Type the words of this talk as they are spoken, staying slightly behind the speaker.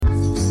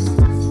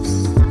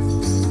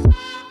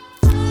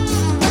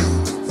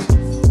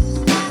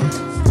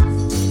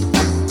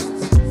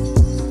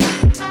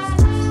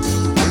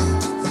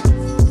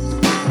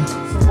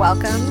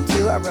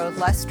Road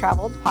Less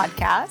Traveled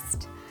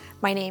podcast.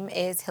 My name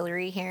is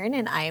Hilary Haron,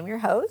 and I am your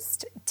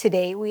host.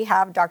 Today we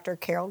have Dr.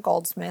 Carole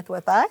Goldsmith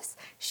with us.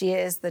 She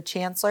is the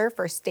Chancellor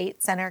for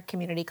State Center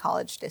Community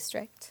College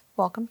District.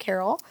 Welcome,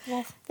 Carole.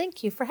 Well,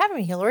 thank you for having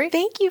me, Hilary.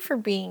 Thank you for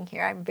being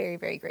here. I'm very,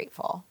 very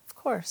grateful. Of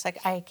course.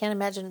 I can't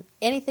imagine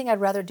anything I'd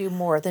rather do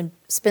more than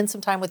spend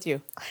some time with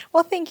you.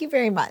 Well, thank you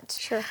very much.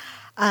 Sure.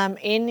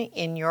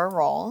 In your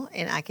role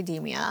in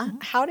academia,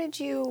 how did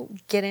you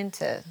get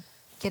into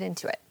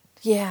it?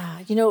 Yeah,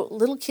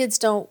 little kids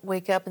don't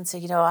wake up and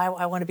say,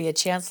 I want to be a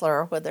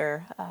chancellor,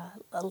 whether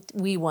a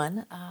wee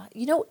one.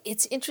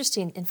 It's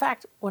interesting. In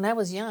fact, when I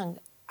was young,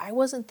 I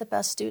wasn't the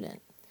best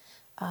student.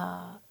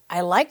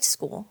 I liked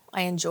school.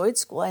 I enjoyed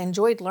school. I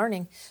enjoyed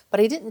learning, but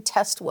I didn't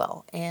test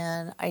well,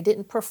 and I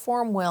didn't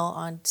perform well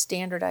on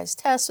standardized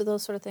tests or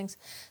those sort of things.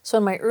 So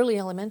in my early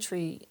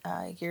elementary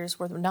years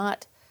were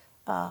not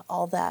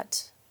all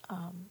that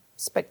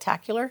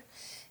spectacular.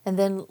 And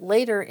then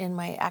later in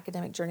my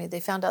academic journey, they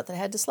found out that I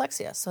had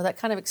dyslexia. So that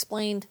kind of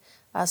explained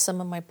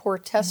some of my poor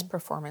test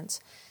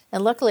performance.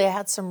 And luckily, I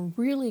had some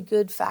really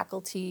good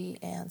faculty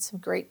and some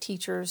great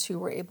teachers who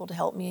were able to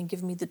help me and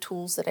give me the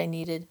tools that I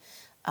needed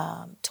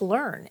to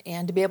learn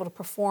and to be able to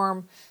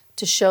perform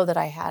to show that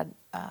I had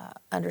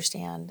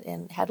understand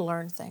and had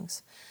learned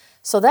things.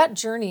 So that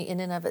journey in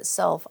and of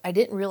itself, I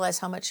didn't realize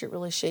how much it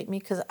really shaped me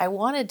because I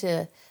wanted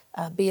to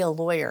be a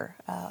lawyer,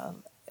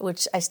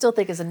 which I still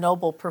think is a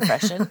noble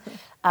profession,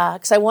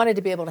 because I wanted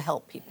to be able to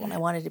help people and I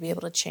wanted to be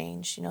able to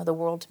change, the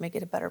world to make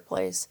it a better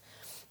place.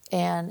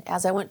 And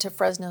as I went to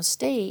Fresno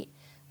State,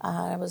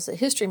 I was a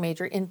history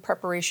major in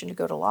preparation to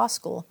go to law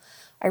school.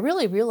 I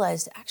really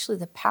realized actually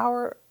the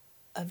power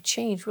of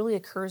change really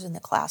occurs in the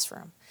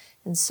classroom.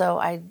 And so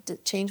I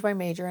changed my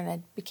major and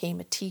I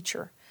became a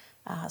teacher.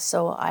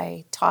 So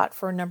I taught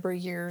for a number of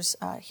years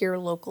here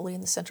locally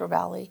in the Central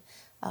Valley,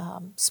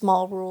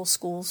 small rural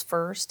schools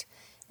first.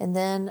 And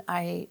then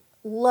I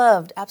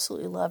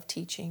absolutely loved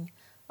teaching.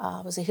 I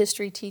was a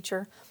history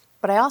teacher,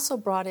 but I also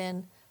brought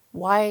in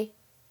why,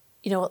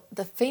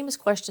 the famous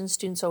question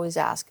students always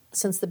ask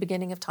since the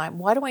beginning of time,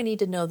 why do I need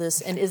to know this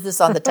and is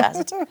this on the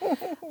test?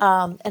 And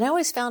I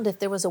always found if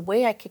there was a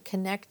way I could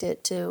connect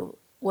it to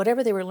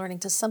whatever they were learning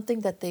to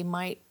something that they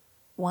might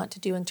want to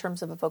do in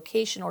terms of a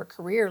vocation or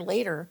career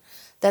later,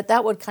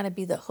 that would kind of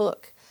be the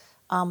hook.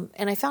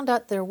 And I found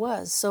out there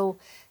was. So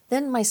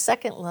then my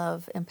second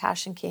love and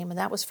passion came, and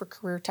that was for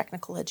career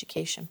technical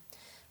education.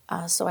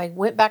 So I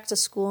went back to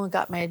school and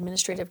got my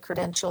administrative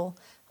credential,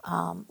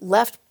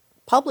 left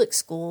public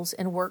schools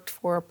and worked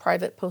for a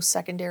private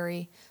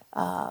post-secondary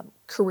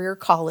career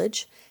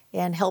college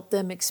and helped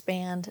them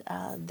expand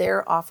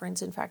their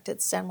offerings. In fact,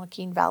 it's San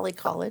Joaquin Valley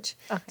College.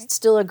 Okay. It's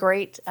still a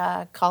great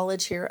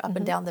college here up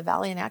and down the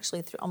valley and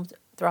actually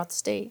throughout the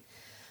state.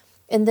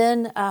 And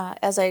then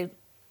as I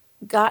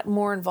got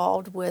more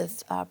involved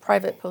with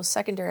private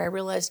post-secondary, I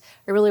realized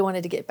I really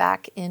wanted to get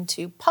back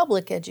into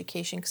public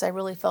education because I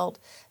really felt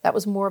that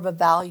was more of a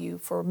value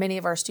for many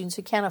of our students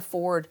who can't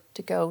afford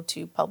to go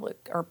to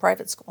public or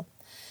private school.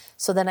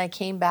 So then I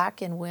came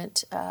back and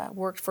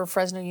worked for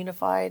Fresno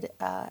Unified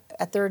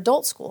at their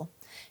adult school.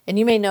 And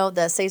you may know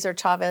the Cesar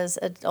Chavez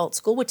Adult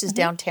School, which is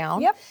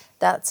downtown. Yep.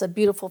 That's a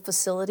beautiful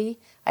facility.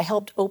 I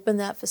helped open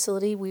that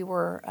facility. We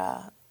were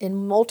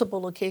in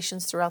multiple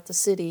locations throughout the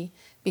city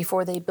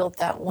before they built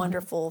that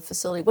wonderful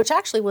facility, which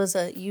actually was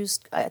I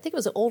think it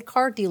was an old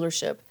car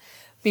dealership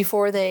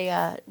before they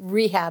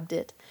rehabbed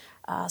it.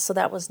 So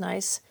that was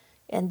nice.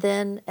 And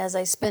then as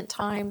I spent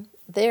time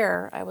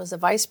there, I was a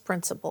vice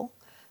principal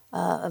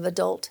of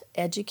adult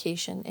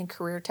education and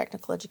career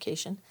technical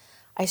education.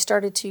 I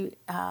started to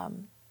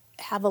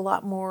have a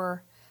lot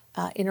more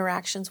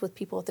interactions with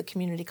people at the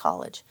community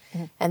college.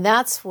 Mm-hmm. And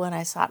that's when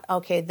I thought,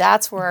 okay,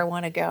 that's where I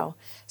want to go.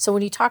 So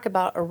when you talk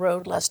about a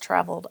road less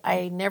traveled,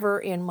 I never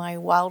in my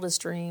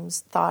wildest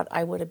dreams thought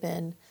I would have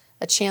been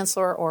a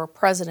chancellor or a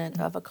president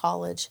of a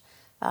college.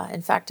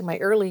 In fact, in my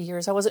early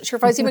years, I wasn't sure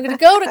if I was even going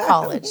to go to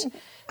college.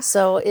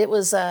 So it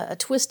was a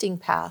twisting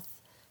path.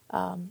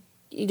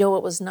 It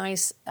was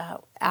nice.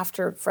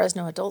 After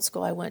Fresno Adult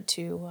School, I went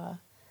to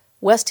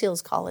West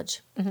Hills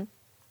College. Mm-hmm.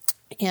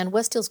 And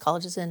West Hills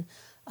College is in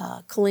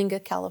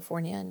Coalinga,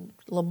 California, and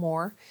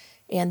Lemoore.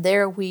 And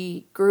there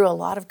we grew a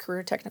lot of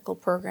career technical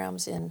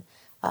programs in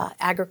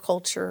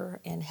agriculture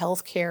and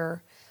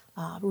healthcare.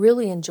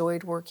 Really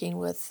enjoyed working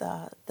with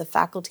the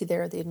faculty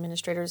there, the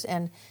administrators,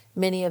 and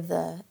many of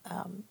the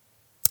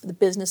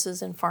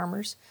businesses and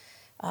farmers.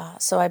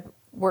 So I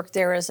worked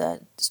there as a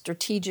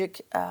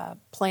strategic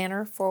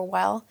planner for a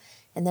while,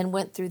 and then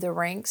went through the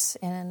ranks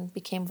and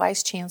became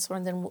vice chancellor,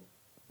 and then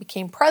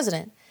became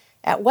president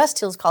at West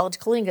Hills College,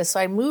 Coalinga. So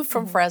I moved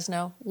from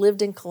Fresno,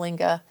 lived in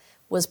Coalinga,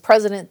 was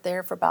president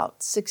there for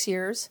about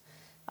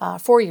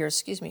 4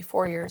 years,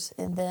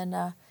 and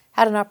then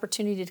had an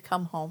opportunity to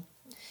come home.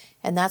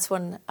 And that's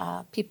when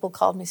people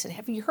called me and said,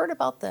 have you heard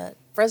about the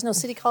Fresno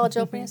City College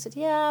opening? I said,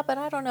 yeah, but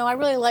I don't know. I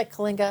really like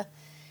Coalinga.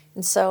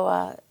 And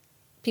so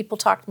people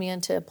talked me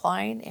into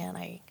applying, and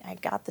I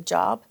got the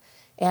job.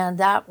 And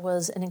that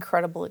was an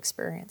incredible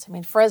experience. I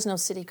mean, Fresno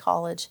City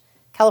College,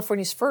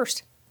 California's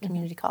first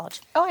Community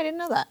College. Oh, I didn't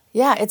know that.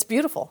 Yeah, it's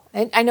beautiful.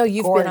 And I know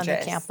you've been on the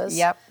Gorgeous. campus.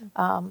 Yep.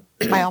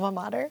 My alma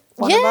mater.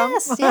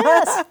 Yes,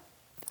 yes.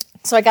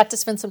 So I got to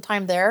spend some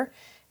time there.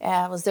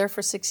 I was there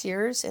for 6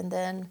 years, and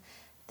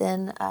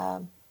then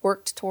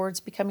worked towards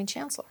becoming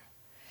chancellor.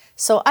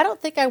 So I don't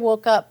think I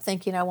woke up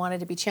thinking I wanted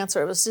to be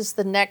chancellor. It was just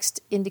the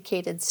next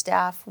indicated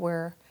staff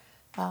where,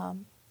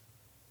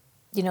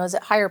 is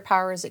it higher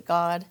power? Is it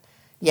God?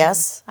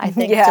 Yes, I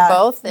think to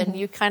both. And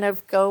you kind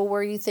of go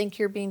where you think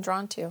you're being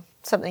drawn to.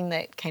 Something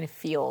that kind of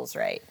feels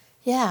right.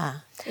 Yeah,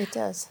 it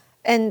does.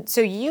 And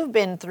so you've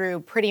been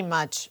through pretty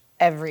much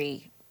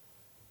every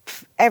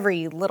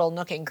little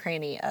nook and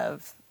cranny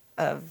of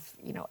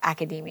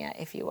academia,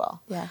 if you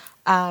will.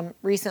 Yeah.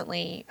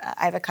 Recently,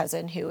 I have a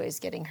cousin who is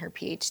getting her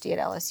PhD at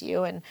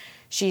LSU, and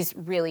she's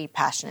really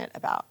passionate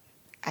about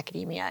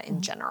academia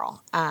in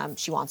general.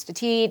 She wants to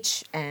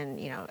teach, and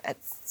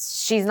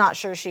she's not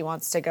sure she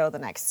wants to go the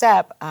next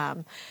step.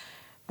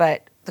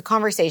 But the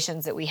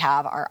conversations that we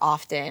have are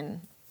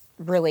often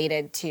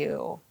related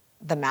to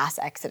the mass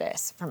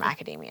exodus from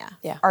academia.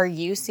 Yeah. Are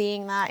you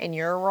seeing that in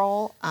your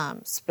role,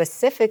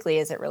 specifically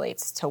as it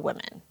relates to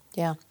women?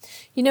 Yeah.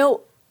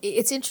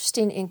 It's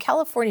interesting. In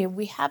California,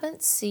 we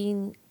haven't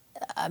seen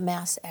a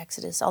mass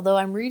exodus, although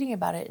I'm reading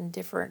about it in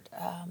different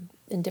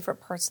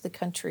parts of the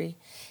country.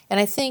 And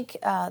I think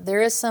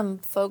there is some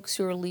folks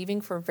who are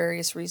leaving for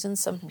various reasons.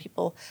 Some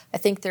people, I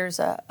think there's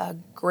a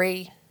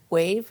gray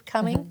wave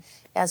coming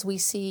as we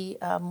see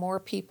more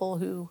people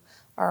who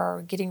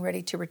are getting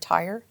ready to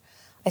retire.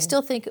 I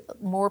still think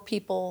more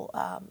people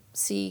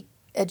see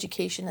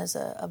education as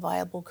a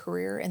viable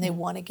career, and they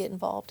want to get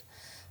involved.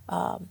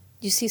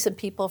 You see some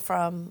people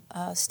from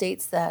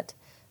states that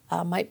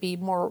might be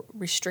more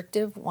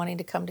restrictive wanting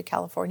to come to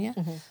California.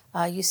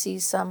 You see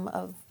some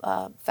of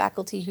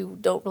faculty who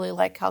don't really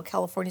like how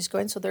California's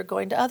going, so they're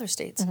going to other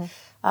states.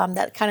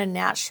 That kind of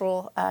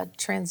natural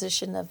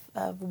transition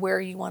of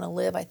where you want to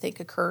live, I think,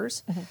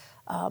 occurs.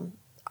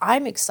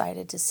 I'm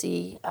excited to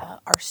see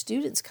our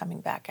students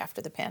coming back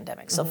after the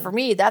pandemic. So for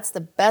me, that's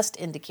the best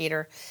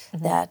indicator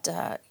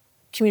that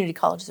community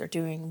colleges are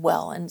doing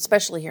well, and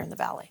especially here in the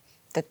Valley.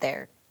 That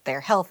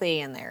they're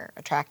healthy and they're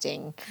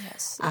attracting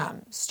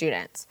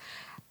students.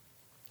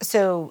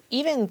 So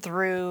even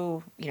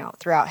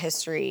throughout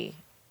history,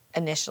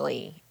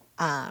 initially,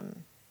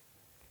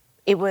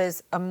 it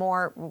was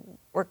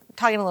we're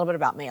talking a little bit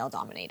about male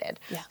dominated.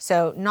 Yeah.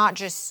 So not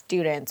just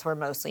students were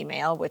mostly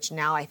male, which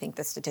now I think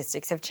the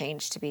statistics have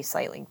changed to be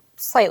slightly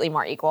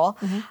more equal.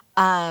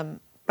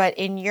 But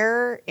in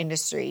your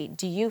industry,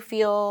 do you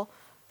feel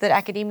that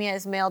academia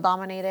is male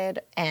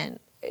dominated, and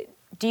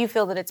do you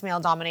feel that it's male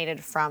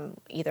dominated from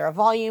either a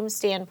volume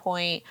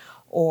standpoint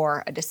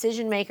or a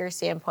decision maker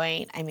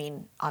standpoint? I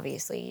mean,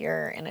 obviously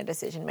you're in a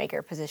decision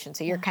maker position,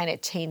 so you're kind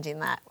of changing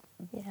that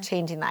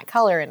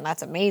color, and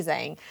that's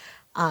amazing.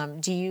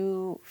 Do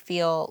you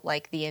feel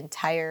like the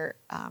entire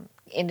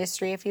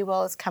industry, if you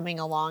will, is coming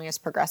along as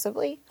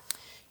progressively?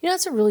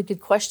 That's a really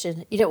good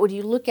question. When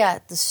you look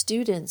at the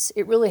students,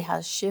 it really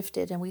has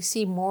shifted, and we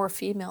see more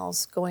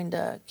females going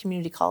to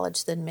community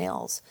college than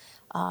males.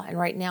 And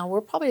right now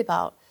we're probably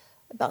about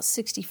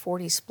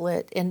 60-40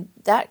 split, and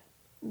that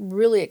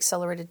really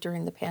accelerated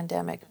during the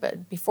pandemic,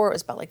 but before it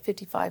was about like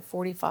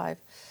 55-45.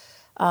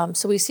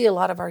 So we see a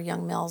lot of our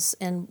young males,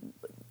 and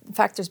in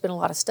fact, there's been a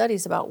lot of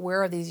studies about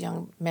where are these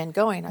young men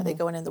going? Are they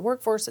going into the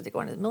workforce? Are they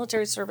going to the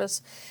military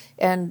service?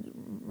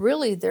 And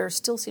really, there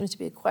still seems to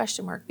be a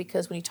question mark,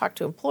 because when you talk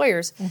to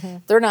employers,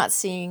 they're not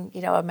seeing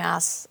a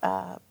mass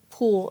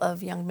pool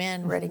of young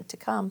men ready to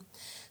come.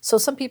 So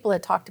some people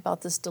had talked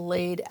about this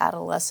delayed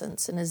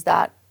adolescence, and is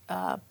that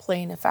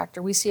playing a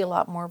factor? We see a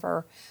lot more of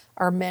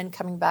our men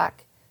coming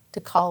back to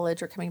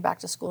college or coming back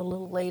to school a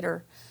little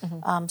later.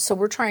 So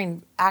we're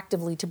trying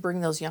actively to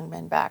bring those young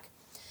men back.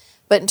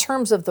 But in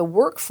terms of the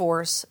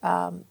workforce,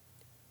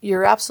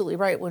 you're absolutely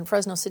right. When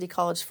Fresno City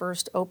College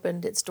first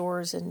opened its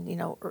doors in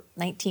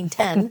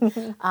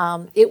 1910,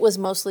 it was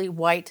mostly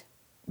white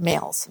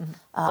males,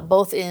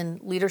 both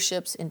in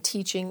leaderships, in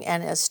teaching,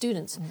 and as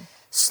students.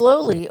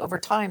 Slowly, over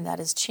time, that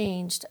has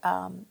changed.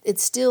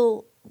 It's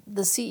still,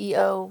 the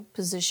CEO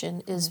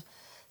position is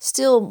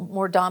still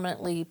more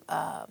dominantly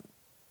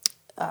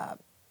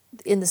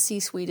in the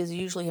C-suite is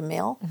usually a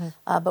male,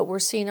 but we're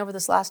seeing over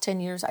this last 10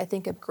 years, I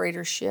think, a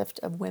greater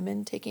shift of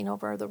women taking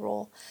over the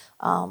role.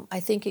 I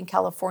think in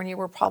California,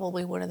 we're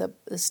probably one of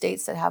the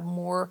states that have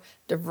more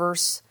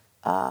diverse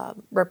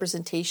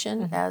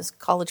representation as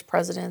college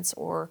presidents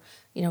or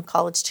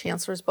college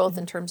chancellors, both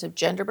in terms of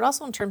gender, but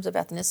also in terms of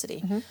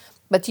ethnicity.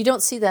 But you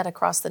don't see that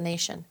across the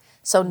nation.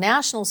 So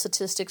national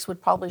statistics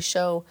would probably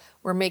show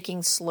we're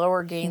making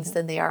slower gains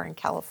than they are in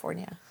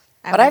California.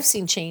 But I've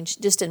seen change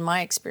just in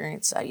my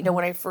experience.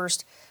 When I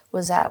first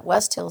was at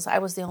West Hills, I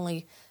was the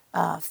only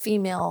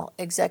female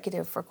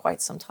executive for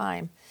quite some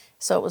time.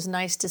 So it was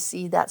nice to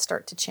see that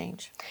start to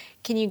change.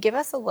 Can you give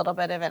us a little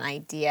bit of an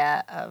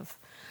idea of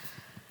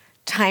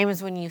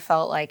times when you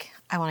felt like,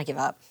 I want to give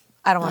up.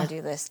 I don't want to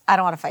do this. I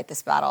don't want to fight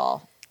this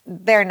battle.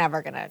 they're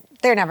never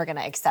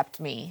gonna accept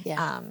me.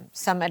 Yeah.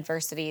 Some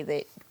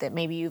adversity that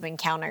maybe you've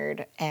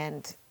encountered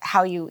and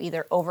how you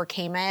either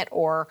overcame it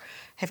or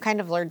have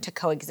kind of learned to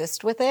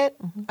coexist with it.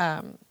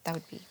 That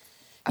would be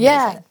amazing.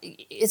 Yeah,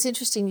 it's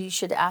interesting you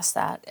should ask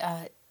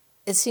that.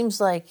 It seems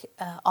like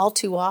all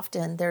too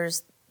often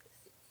there's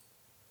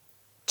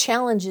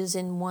challenges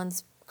in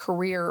one's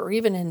career or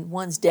even in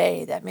one's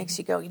day that makes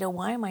you go,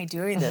 why am I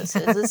doing this?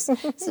 Is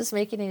this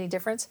making any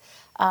difference?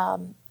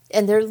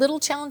 And there are little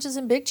challenges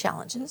and big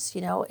challenges,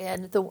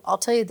 and I'll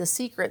tell you the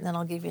secret and then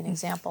I'll give you an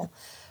example.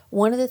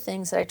 One of the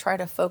things that I try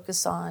to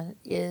focus on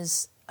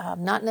is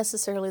not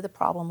necessarily the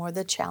problem or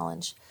the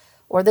challenge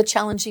or the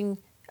challenging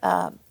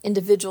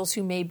individuals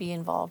who may be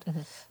involved,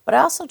 but I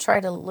also try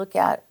to look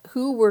at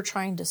who we're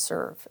trying to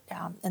serve,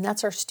 and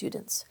that's our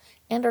students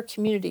and our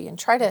community, and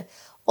try to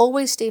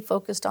always stay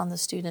focused on the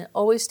student,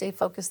 always stay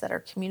focused that our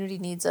community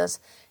needs us,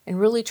 and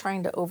really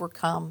trying to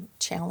overcome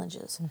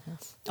challenges.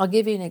 I'll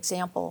give you an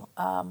example.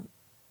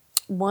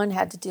 One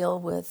had to deal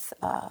with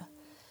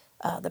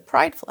the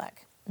pride flag.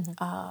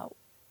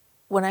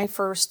 When I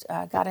first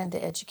got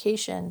into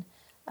education,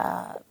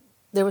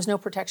 there was no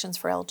protections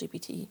for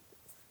LGBT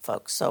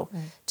folks. So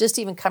just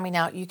even coming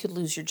out, you could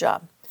lose your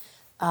job.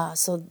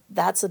 So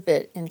that's a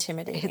bit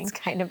intimidating. It's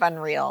kind of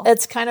unreal.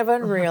 It's kind of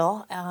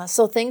unreal.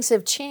 So things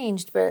have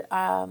changed, but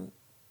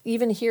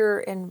even here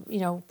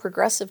in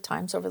progressive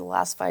times over the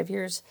last 5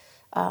 years,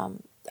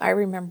 I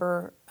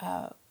remember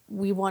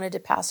we wanted to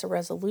pass a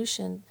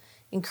resolution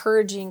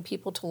encouraging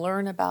people to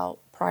learn about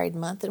Pride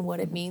Month and what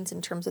it means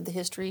in terms of the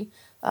history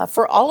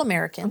for all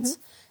Americans,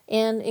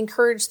 and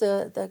encourage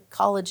the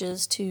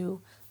colleges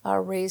to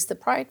raise the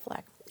pride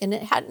flag. And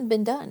it hadn't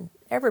been done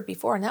ever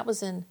before, and that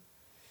was in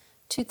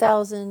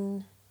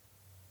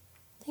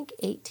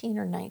 2018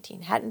 or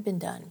 19, hadn't been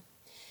done.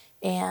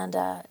 And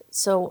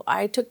so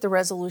I took the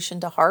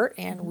resolution to heart,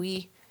 and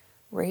we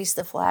raised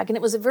the flag. And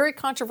it was a very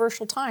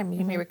controversial time,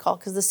 you may recall,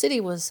 because the city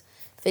was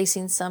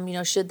facing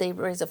some, should they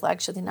raise the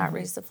flag, should they not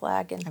raise the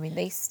flag? And I mean,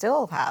 they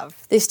still have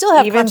even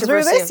through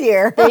controversy. this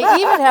year. They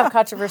even have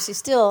controversy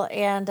still.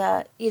 And,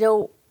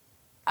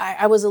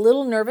 I was a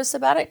little nervous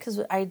about it because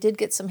I did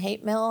get some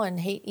hate mail and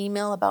hate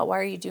email about why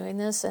are you doing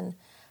this? And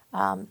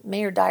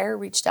Mayor Dyer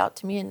reached out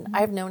to me, and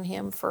I've known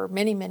him for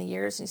many, many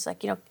years. And he's like,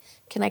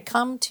 can I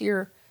come to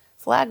your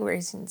flag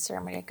raising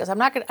ceremony? Because I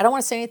don't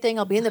want to say anything.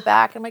 I'll be in the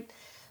back. I'm like,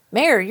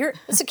 Mayor,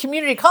 it's a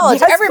community college.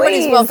 Yes,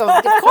 everybody's please. welcome.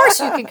 Of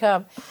course you can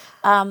come.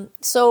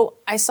 So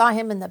I saw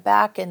him in the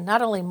back, and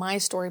not only my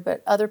story,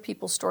 but other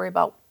people's story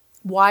about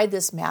why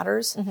this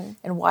matters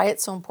and why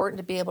it's so important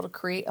to be able to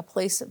create a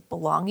place of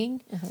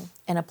belonging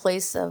and a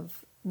place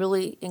of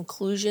really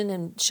inclusion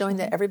and showing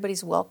that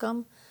everybody's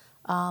welcome.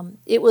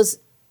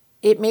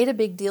 It made a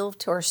big deal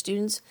to our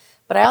students,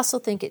 but I also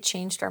think it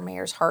changed our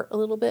mayor's heart a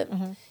little bit.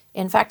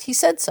 In fact, he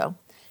said so.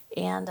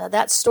 And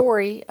that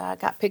story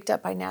got picked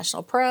up by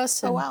national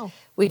press. And wow.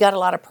 We got a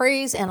lot of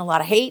praise and a lot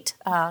of hate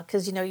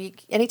because,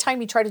 anytime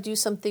you try to do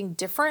something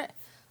different,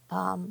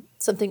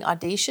 something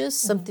audacious,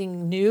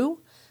 something new,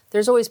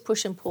 there's always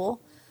push and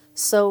pull.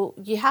 So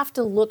you have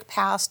to look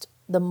past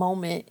the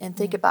moment and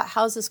think about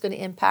how's this going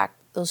to impact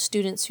those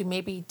students who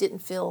maybe didn't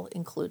feel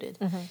included.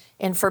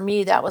 And for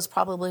me, that was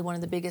probably one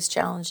of the biggest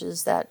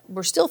challenges that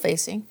we're still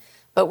facing,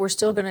 but we're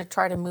still going to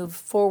try to move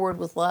forward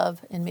with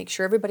love and make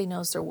sure everybody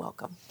knows they're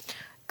welcome.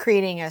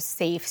 Creating a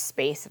safe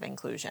space of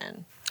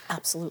inclusion.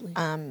 Absolutely.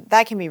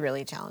 That can be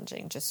really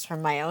challenging, just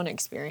from my own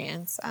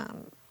experience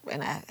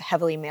in a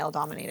heavily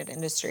male-dominated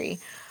industry.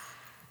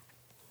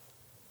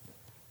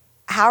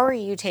 How are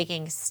you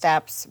taking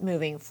steps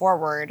moving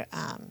forward?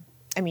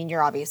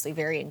 You're obviously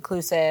very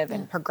inclusive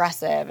and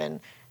progressive, and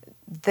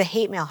the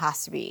hate mail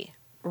has to be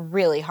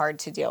really hard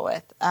to deal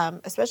with,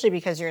 especially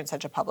because you're in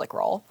such a public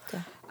role.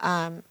 Yeah.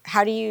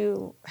 How do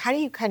you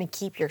kind of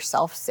keep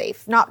yourself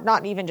safe?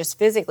 Not even just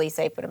physically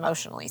safe, but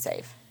emotionally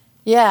safe.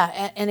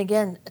 Yeah, and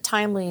again,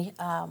 timely.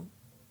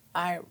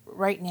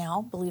 Right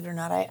now, believe it or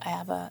not, I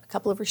have a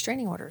couple of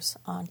restraining orders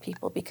on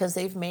people because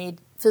they've made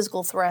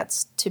physical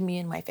threats to me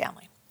and my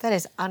family. That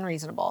is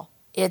unreasonable.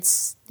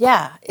 It's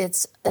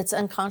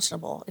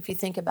unconscionable if you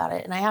think about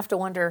it. And I have to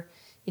wonder,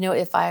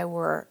 if I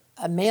were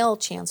a male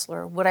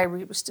chancellor, would I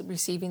be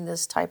receiving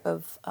this type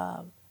of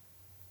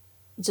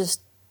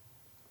just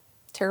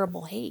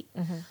terrible hate?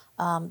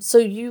 So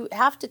you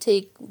have to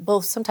take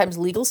both sometimes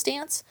legal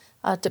stance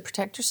to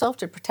protect yourself,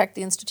 to protect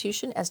the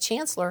institution. As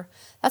chancellor,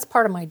 that's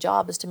part of my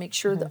job, is to make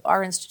sure that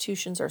our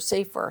institutions are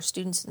safe for our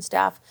students and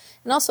staff.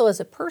 And also as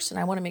a person,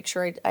 I want to make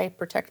sure I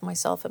protect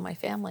myself and my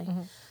family.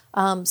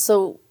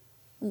 So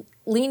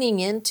leaning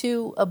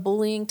into a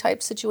bullying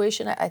type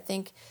situation, I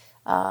think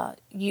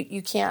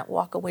you can't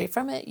walk away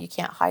from it. You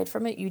can't hide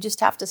from it. You just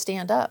have to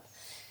stand up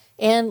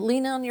and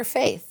lean on your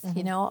faith.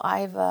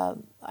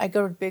 I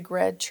go to Big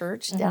Red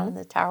Church down in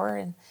the tower,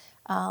 and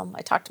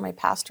I talk to my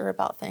pastor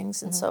about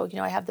things. And so,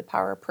 I have the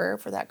power of prayer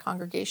for that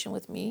congregation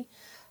with me.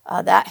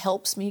 That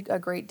helps me a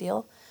great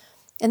deal.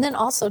 And then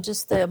also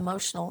just the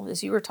emotional,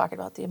 as you were talking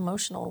about, the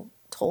emotional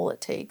toll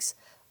it takes.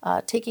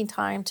 Taking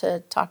time to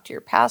talk to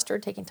your pastor,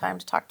 taking time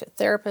to talk to a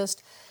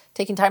therapist,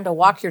 taking time to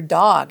walk your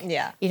dog.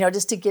 Yeah.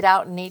 Just to get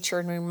out in nature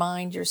and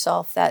remind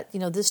yourself that,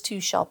 this too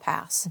shall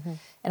pass.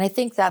 And I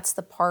think that's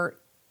the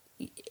part,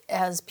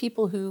 as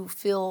people who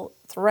feel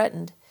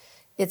threatened,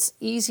 it's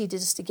easy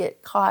to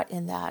get caught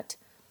in that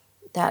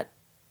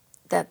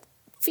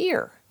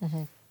fear.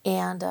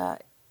 And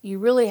you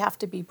really have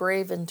to be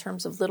brave in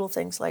terms of little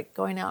things like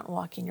going out and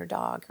walking your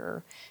dog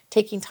or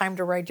taking time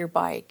to ride your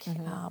bike,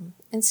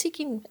 and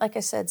seeking, like I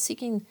said,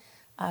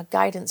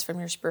 guidance from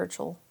your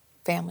spiritual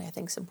family, I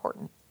think is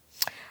important.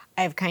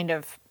 I've kind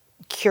of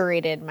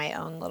curated my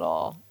own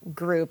little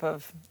group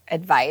of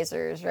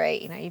advisors,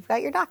 right? You've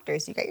got your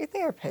doctors, you've got your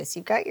therapists,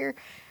 you've got your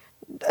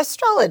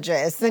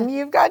astrologists, and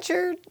you've got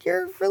your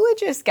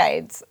religious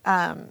guides.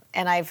 And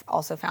I've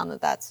also found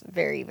that that's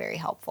very, very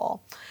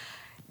helpful.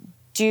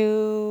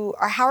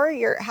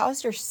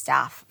 How's your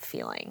staff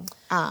feeling?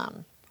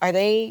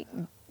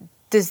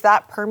 Does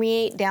that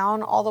permeate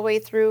down all the way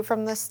through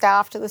from the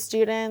staff to the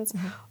students,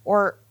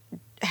 or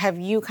have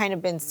you kind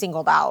of been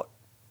singled out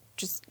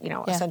just,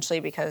 essentially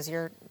because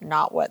you're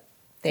not what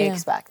they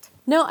expect?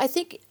 No, I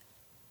think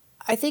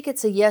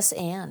it's a yes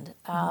and.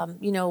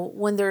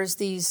 When there's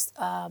these,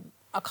 I'll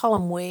call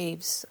them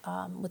waves,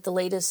 with the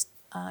latest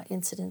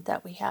incident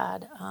that we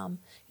had,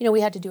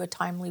 we had to do a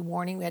timely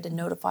warning. We had to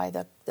notify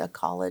the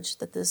college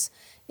that this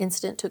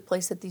incident took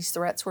place, that these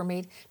threats were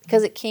made,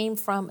 because it came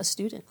from a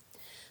student.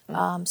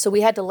 So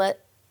we had to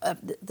let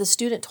the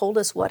student told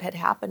us what had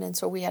happened, and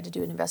so we had to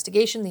do an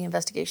investigation. The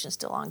investigation is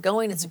still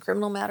ongoing. It's a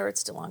criminal matter. It's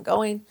still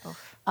ongoing.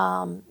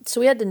 So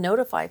we had to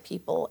notify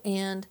people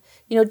and,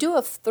 do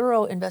a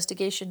thorough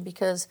investigation,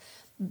 because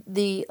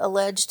the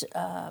alleged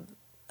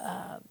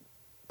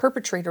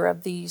perpetrator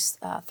of these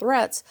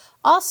threats,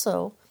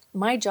 also,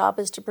 my job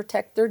is to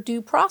protect their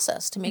due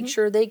process, to make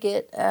sure they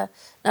get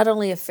not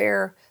only a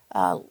fair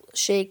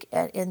shake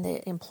in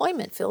the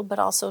employment field, but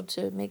also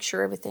to make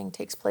sure everything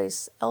takes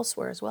place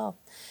elsewhere as well.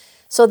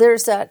 So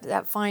there's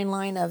that fine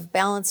line of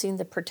balancing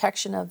the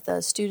protection of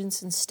the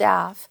students and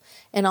staff,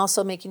 and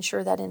also making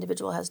sure that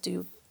individual has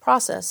due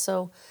process.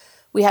 So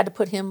we had to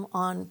put him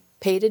on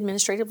paid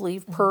administrative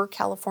leave per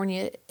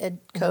California Ed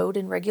Code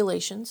and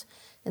regulations.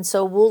 And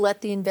so we'll let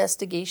the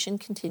investigation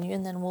continue,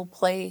 and then we'll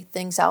play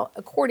things out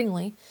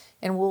accordingly,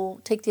 and we'll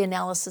take the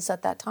analysis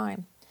at that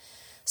time.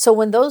 So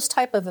when those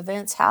type of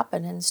events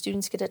happen and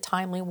students get a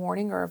timely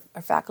warning, or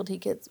faculty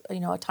gets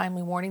a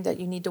timely warning that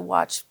you need to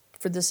watch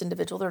for this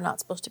individual, they're not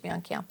supposed to be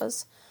on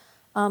campus,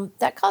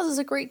 that causes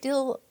a great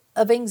deal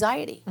of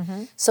anxiety.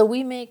 So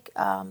we make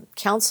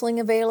counseling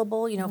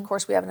available. Of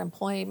course, we have an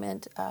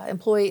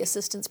employee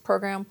assistance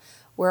program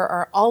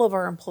where all of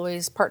our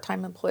employees,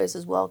 part-time employees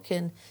as well,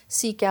 can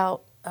seek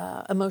out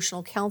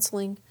emotional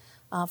counseling.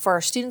 For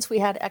our students, we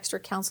had extra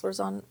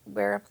counselors on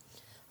where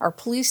our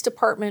police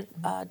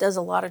department does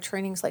a lot of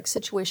trainings like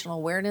situational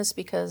awareness,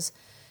 because,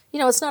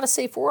 it's not a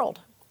safe world.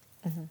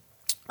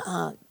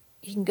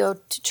 You can go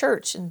to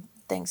church and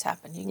things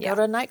happen. You can go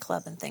to a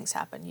nightclub and things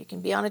happen. You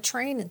can be on a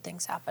train and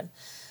things happen.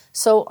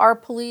 So our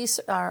police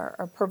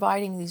are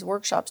providing these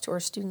workshops to our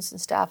students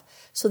and staff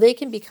so they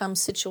can become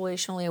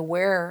situationally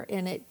aware,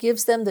 and it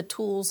gives them the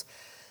tools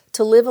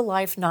to live a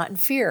life not in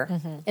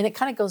fear. And it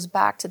kind of goes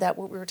back to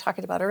what we were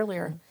talking about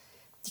earlier.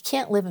 You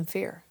can't live in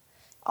fear.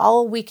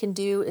 All we can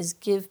do is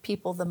give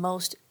people the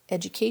most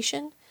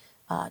education,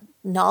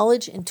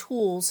 knowledge, and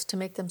tools to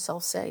make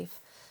themselves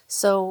safe.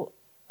 So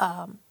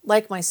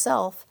like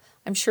myself,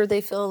 I'm sure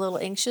they feel a little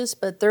anxious,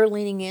 but they're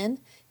leaning in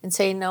and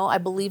saying, no, I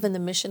believe in the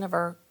mission of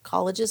our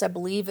colleges. I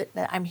believe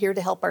that I'm here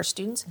to help our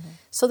students.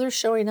 So they're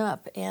showing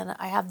up, and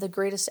I have the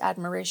greatest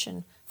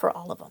admiration for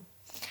all of them.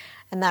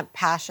 And that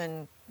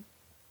passion,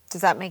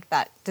 does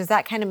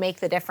that kind of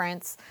make the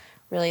difference?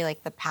 Really,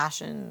 like the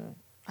passion,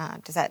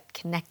 does that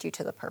connect you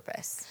to the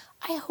purpose?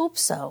 I hope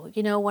so.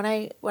 When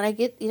I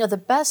get,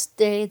 the best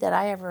day that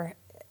I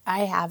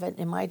have it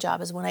in my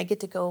job is when I get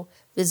to go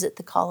visit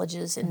the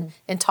colleges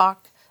and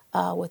talk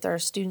with our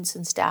students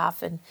and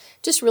staff, and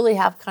just really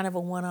have kind of a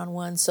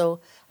one-on-one, so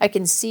I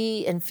can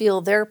see and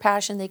feel their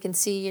passion. They can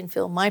see and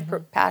feel my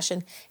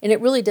passion, and it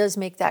really does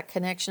make that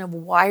connection of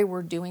why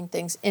we're doing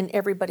things in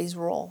everybody's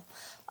role.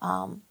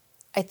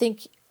 I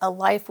think a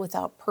life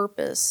without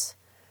purpose,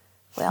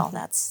 well,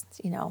 that's,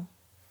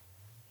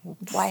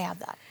 why have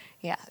that?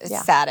 Yeah,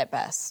 it's sad at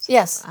best.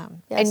 Yes.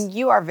 And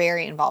you are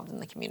very involved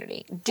in the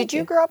community. Did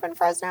you grow up in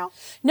Fresno?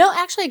 No,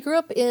 actually, I grew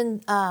up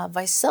in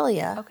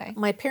Visalia. Okay.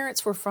 My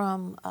parents were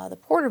from the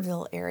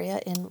Porterville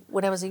area, and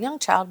when I was a young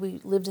child, we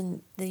lived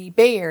in the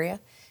Bay Area,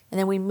 and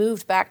then we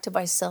moved back to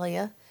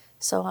Visalia.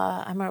 So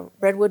I'm a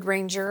Redwood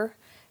Ranger.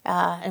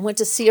 And went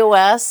to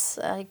COS,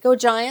 go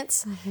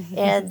Giants,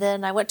 and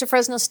then I went to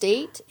Fresno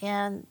State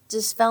and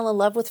just fell in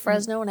love with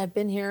Fresno, and I've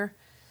been here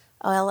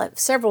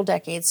several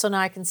decades, so now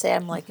I can say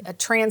I'm like a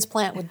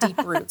transplant with deep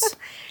roots.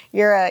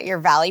 You're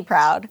Valley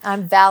proud.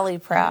 I'm Valley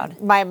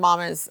proud. My mom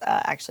is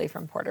actually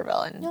from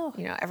Porterville,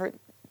 and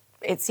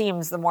it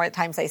seems the more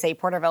times I say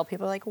Porterville,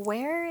 people are like,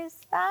 "Where is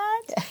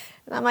that?"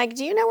 And I'm like,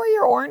 "Do you know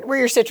where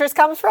your citrus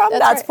comes from?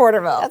 That's right.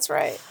 Porterville." That's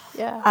right.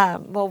 Yeah.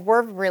 Well,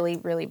 we're really,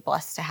 really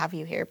blessed to have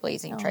you here,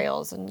 Blazing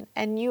Trails,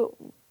 and you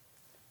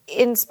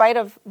in spite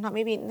of, not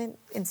maybe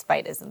in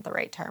spite isn't the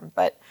right term,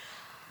 but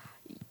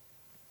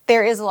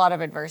there is a lot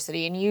of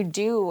adversity, and you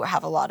do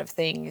have a lot of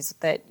things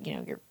that,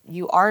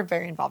 you are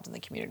very involved in the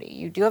community.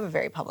 You do have a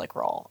very public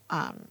role.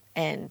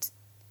 And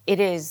it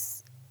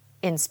is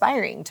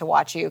inspiring to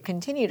watch you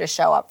continue to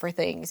show up for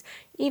things,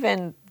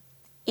 even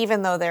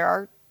though there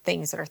are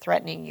things that are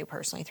threatening you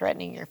personally,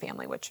 threatening your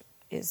family, which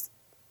is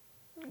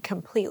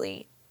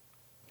completely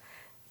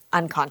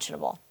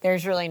unconscionable.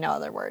 There's really no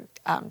other word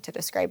to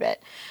describe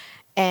it.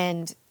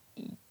 And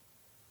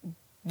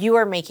you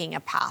are making a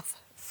path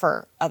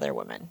for other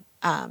women.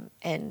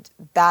 And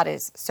that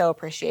is so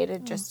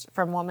appreciated just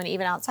from women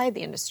even outside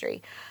the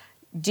industry.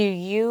 Do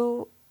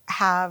you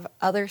have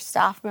other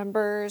staff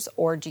members,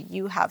 or do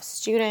you have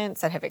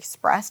students that have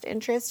expressed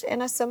interest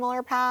in a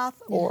similar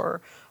path,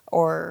 or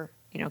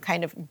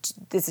kind of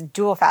this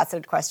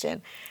dual-faceted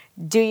question?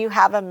 Do you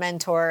have a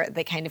mentor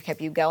that kind of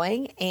kept you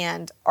going,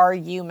 and are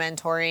you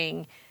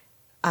mentoring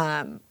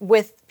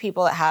with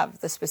people that have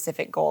the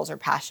specific goals or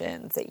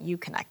passions that you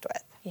connect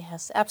with?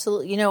 Yes,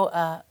 absolutely.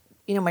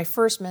 My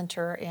first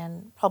mentor,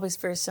 and probably it's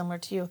very similar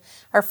to you,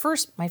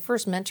 my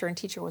first mentor and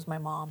teacher was my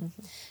mom.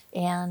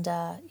 And,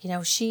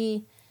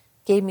 she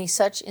gave me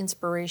such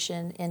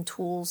inspiration and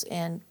tools,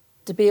 and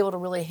to be able to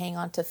really hang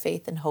on to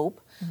faith and hope,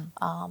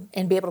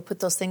 and be able to put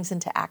those things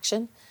into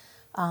action.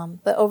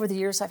 But over the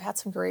years, I've had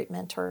some great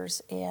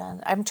mentors,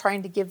 and I'm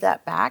trying to give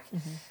that back.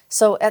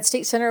 So at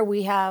State Center,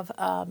 we have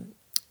a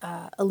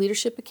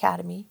leadership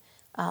academy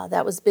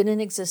that was been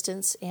in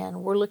existence,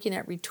 and we're looking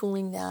at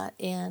retooling that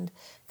and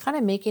kind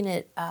of making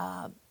it,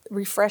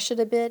 refresh it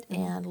a bit,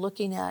 and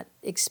looking at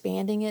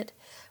expanding it.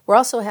 We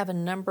also have a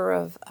number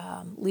of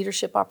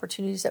leadership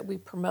opportunities that we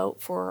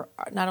promote for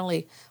not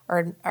only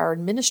our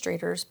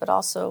administrators, but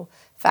also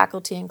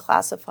faculty and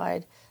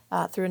classified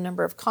through a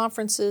number of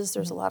conferences.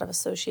 There's a lot of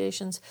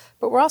associations,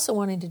 but we're also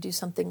wanting to do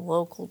something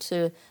local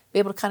to be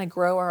able to kind of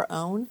grow our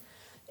own.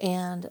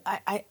 And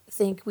I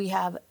think we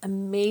have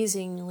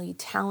amazingly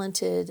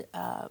talented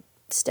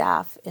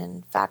staff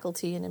and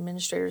faculty and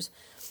administrators,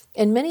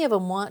 and many of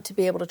them want to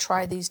be able to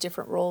try these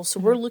different roles. So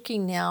we're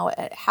looking now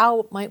at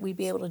how might we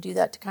be able to do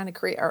that to kind of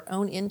create our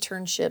own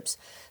internships,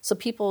 so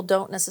people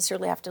don't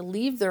necessarily have to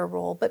leave their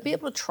role, but be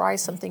able to try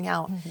something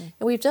out. And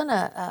we've done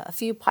a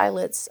few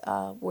pilots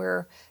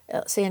where,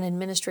 say, an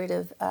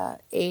administrative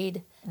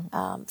aide,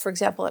 for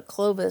example, at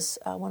Clovis,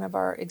 one of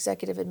our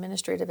executive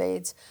administrative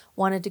aides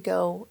wanted to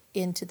go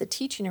into the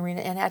teaching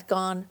arena and had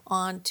gone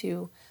on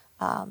to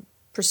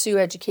pursue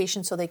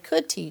education so they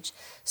could teach.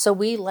 So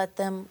we let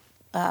them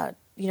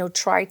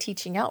try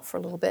teaching out for a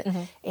little bit.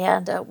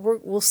 And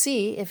we'll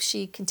see if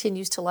she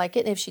continues to like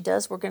it. And if she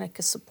does, we're going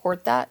to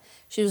support that.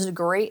 She was a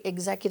great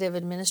executive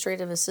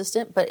administrative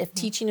assistant, but if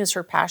teaching is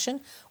her passion,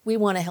 we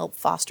want to help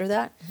foster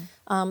that.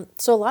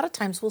 So a lot of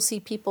times we'll see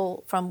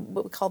people from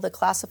what we call the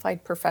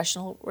classified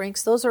professional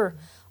ranks. Those are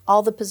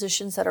all the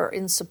positions that are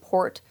in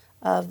support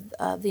of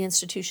the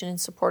institution, in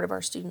support of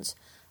our students.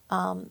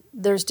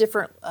 There's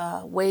different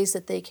ways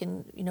that they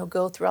can,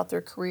 go throughout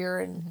their career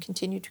and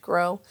continue to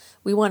grow.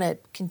 We want to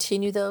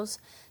continue those.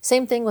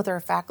 Same thing with our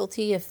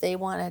faculty. If they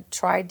want to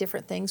try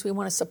different things, we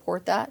want to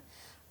support that.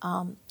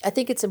 I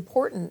think it's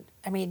important.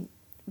 I mean,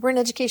 we're an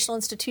educational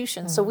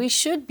institution, so we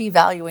should be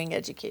valuing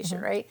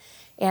education, right?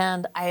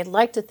 And I'd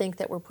like to think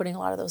that we're putting a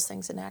lot of those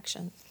things in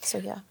action. So,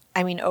 yeah.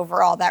 I mean,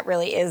 overall, that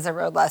really is a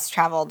road less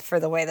traveled for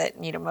the way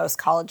that, most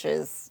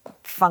colleges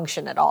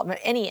function at all.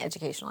 Any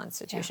educational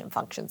institution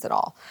functions at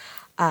all.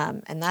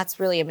 And that's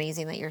really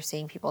amazing that you're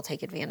seeing people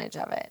take advantage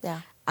of it.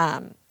 Yeah.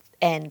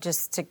 And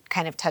just to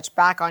kind of touch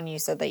back on, you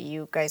said that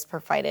you guys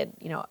provided,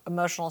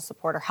 emotional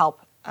support or help,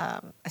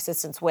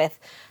 assistance with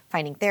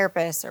finding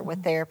therapists or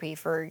with therapy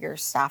for your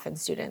staff and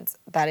students.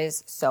 That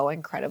is so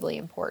incredibly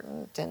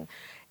important. And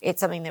it's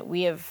something that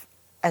we have,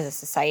 as a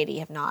society,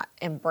 have not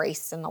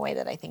embraced in the way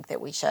that I think that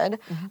we should.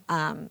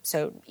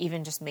 So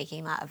even just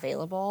making that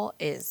available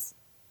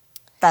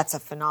that's a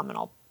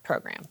phenomenal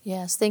program.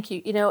 Yes, thank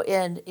you.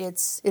 And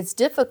it's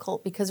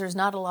difficult because there's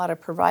not a lot of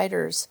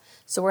providers.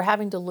 So we're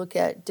having to look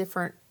at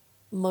different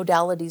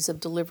modalities of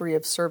delivery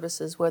of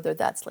services, whether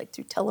that's like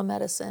through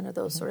telemedicine or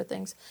those sort of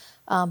things.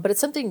 But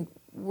it's something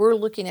we're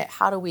looking at,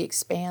 how do we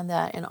expand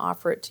that and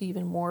offer it to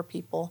even more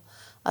people.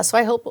 So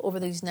I hope over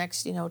these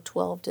next,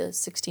 12 to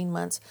 16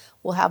 months,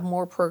 we'll have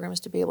more programs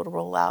to be able to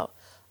roll out.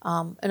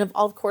 And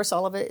of course,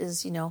 all of it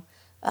is,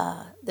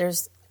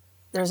 there's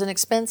an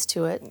expense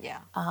to it. Yeah.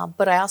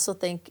 But I also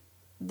think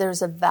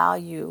there's a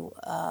value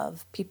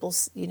of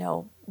people's,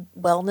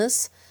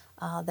 wellness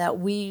that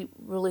we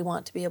really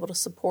want to be able to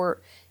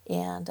support.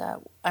 And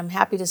I'm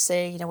happy to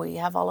say, we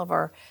have all of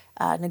our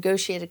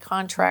negotiated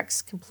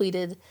contracts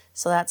completed,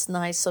 so that's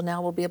nice. So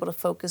now we'll be able to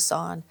focus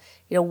on,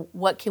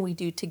 what can we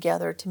do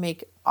together to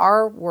make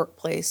our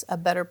workplace a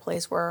better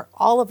place where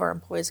all of our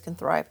employees can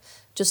thrive,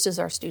 just as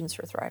our students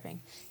are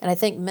thriving. And I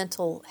think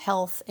mental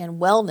health and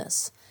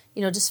wellness,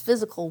 just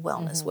physical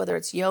wellness, whether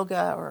it's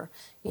yoga or,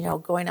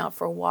 going out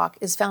for a walk,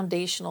 is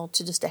foundational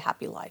to just a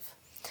happy life.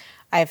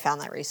 I've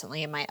found that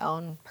recently in my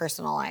own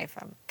personal life.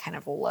 I'm kind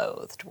of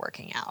loathed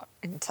working out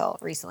until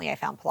recently I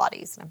found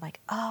Pilates. And I'm like,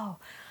 oh,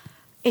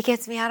 it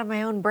gets me out of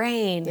my own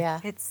brain. Yeah.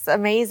 It's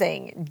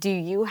amazing. Do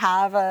you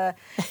have a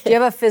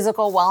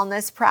physical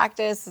wellness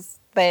practice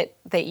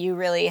that you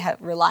really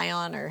rely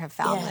on or have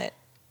found that?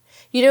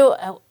 You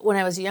know, when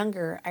I was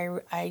younger,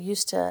 I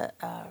used to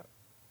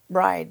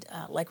ride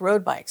like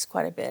road bikes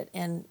quite a bit,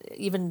 and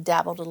even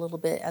dabbled a little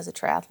bit as a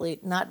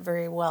triathlete. Not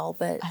very well,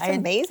 but That's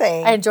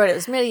amazing. I enjoyed it. It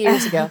was many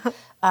years ago.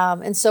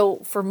 And so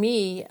for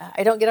me,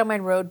 I don't get on my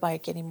road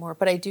bike anymore,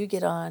 but I do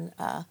get on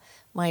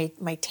my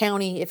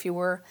townie, if you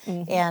were.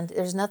 Mm-hmm. And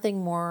there's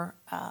nothing more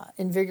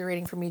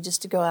invigorating for me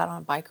just to go out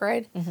on a bike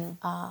ride.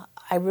 Mm-hmm.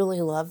 I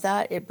really love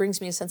that. It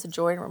brings me a sense of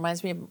joy and it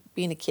reminds me of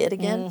being a kid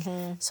again.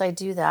 Mm-hmm. So I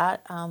do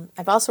that.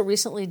 I've also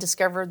recently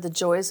discovered the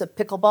joys of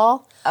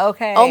pickleball.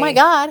 Okay. Oh my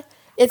God.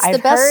 It's the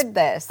best. I've heard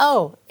this.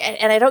 Oh,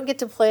 and I don't get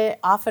to play it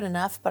often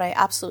enough, but I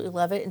absolutely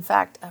love it. In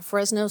fact,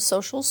 Fresno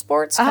Social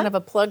Sports, kind of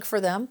a plug for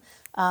them.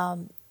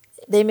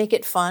 They make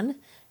it fun.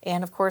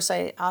 And of course,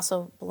 I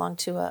also belong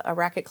to a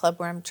racket club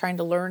where I'm trying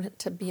to learn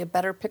to be a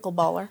better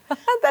pickleballer.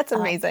 That's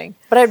amazing.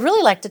 But I'd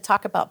really like to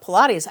talk about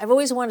Pilates. I've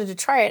always wanted to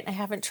try it, and I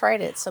haven't tried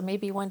it. So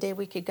maybe one day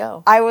we could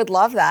go. I would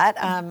love that.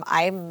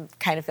 I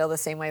kind of feel the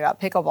same way about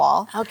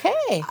pickleball.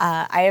 Okay.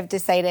 I have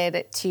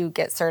decided to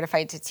get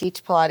certified to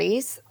teach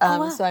Pilates.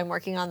 Wow. So I'm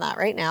working on that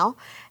right now.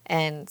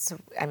 And so,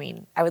 I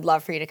mean, I would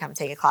love for you to come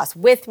take a class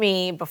with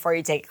me before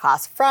you take a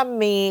class from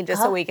me,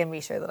 just so we can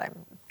be sure that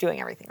I'm doing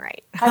everything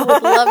right. I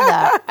would love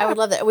that. I would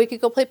love that. We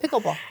could go play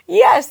pickleball.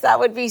 Yes, that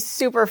would be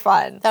super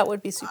fun. That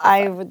would be super fun.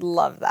 I would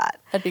love that.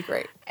 That'd be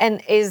great.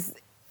 And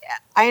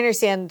I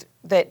understand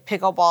that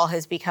pickleball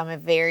has become a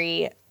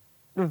very,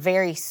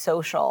 very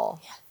social,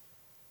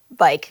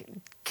 like,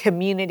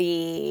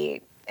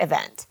 community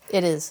event.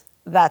 It is.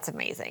 That's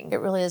amazing. It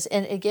really is.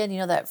 And again, you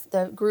know, that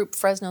the group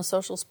Fresno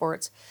Social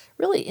Sports,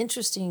 really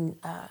interesting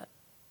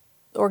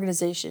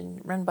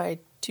organization run by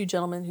two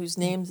gentlemen whose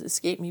names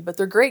escape me, but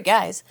they're great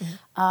guys.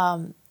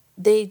 Mm-hmm.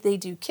 They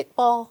do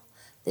kickball,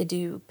 they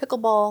do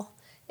pickleball,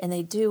 and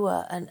they do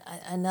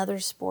another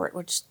sport,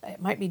 which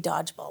it might be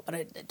dodgeball,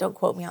 but don't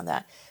quote me on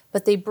that.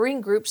 But they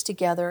bring groups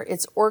together.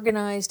 It's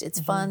organized. It's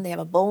fun. They have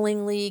a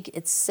bowling league.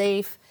 It's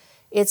safe.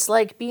 It's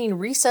like being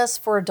recess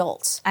for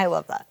adults. I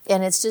love that.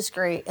 And it's just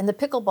great. And the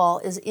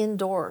pickleball is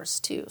indoors,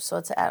 too. So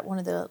it's at one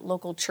of the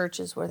local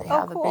churches where they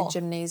have a big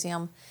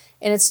gymnasium.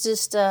 And it's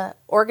just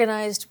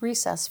organized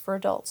recess for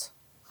adults.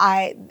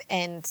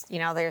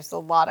 There's a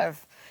lot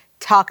of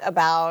talk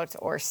about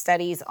or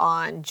studies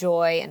on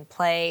joy and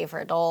play for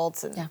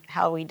adults and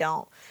how we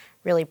don't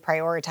really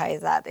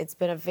prioritize that. It's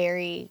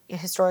been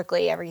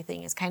historically,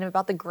 everything is kind of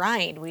about the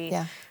grind.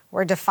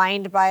 We're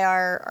defined by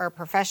our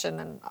profession,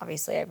 and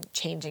obviously I'm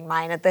changing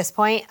mine at this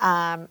point.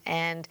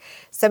 And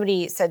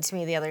somebody said to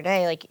me the other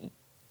day, like,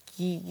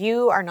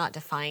 you are not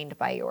defined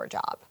by your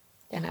job.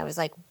 And I was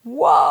like,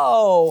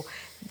 whoa,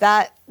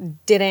 that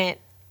didn't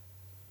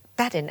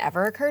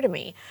ever occur to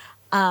me.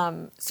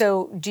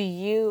 So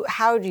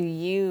how do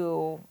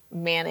you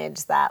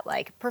manage that,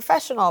 like,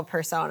 professional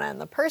persona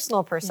and the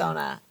personal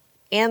persona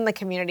and the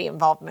community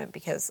involvement?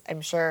 Because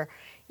I'm sure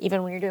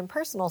even when you're doing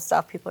personal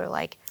stuff, people are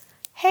like,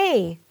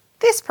 hey,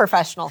 this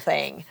professional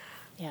thing.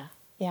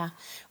 Yeah.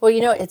 Well,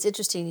 you know, it's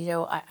interesting. You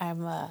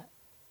know,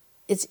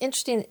 it's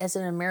interesting as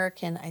an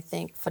American, I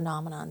think,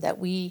 phenomenon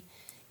that you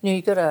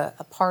go to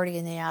a party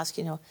and they ask,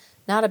 you know,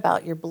 not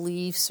about your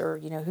beliefs or,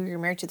 you know, who you're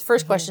married to. The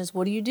first question is,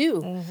 what do you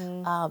do?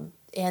 Mm-hmm.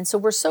 And so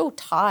we're so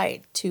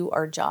tied to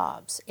our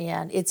jobs,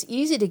 and it's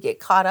easy to get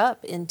caught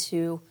up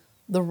into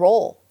the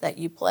role that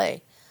you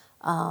play.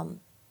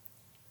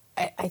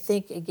 I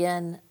think,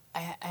 again,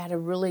 I had a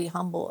really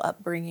humble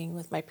upbringing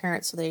with my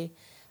parents, so they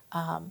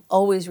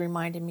always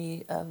reminded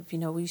me of, you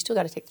know, you still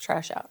got to take the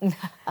trash out.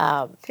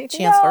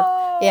 Chancellor.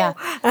 No.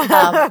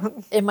 Yeah.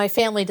 And my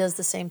family does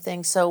the same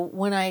thing. So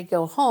when I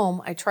go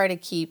home, I try to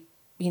keep,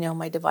 you know,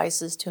 my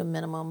devices to a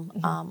minimum.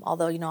 Mm-hmm.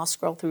 Although, you know, I'll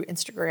scroll through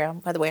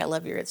Instagram. By the way, I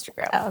love your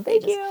Instagram. Oh,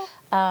 thank you.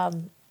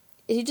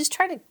 You just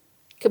try to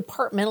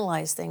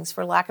compartmentalize things,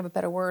 for lack of a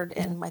better word,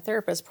 and my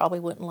therapist probably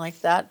wouldn't like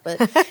that, but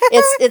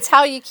it's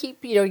how you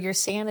keep, you know, your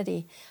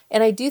sanity.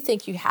 And I do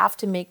think you have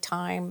to make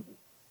time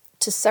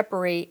to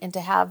separate and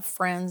to have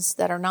friends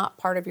that are not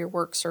part of your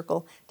work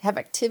circle, to have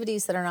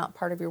activities that are not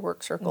part of your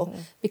work circle,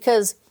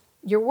 because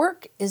your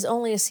work is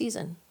only a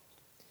season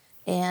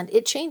and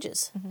it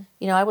changes. Mm-hmm.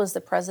 You know, I was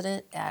the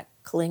president at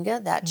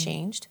Kalinga, that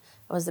changed.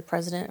 I was the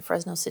president at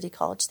Fresno City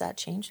College, that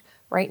changed.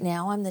 Right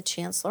now I'm the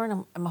chancellor,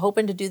 and I'm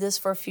hoping to do this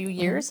for a few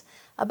years,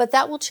 but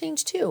that will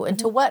change too. And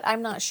to what,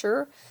 I'm not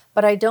sure,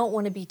 but I don't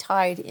want to be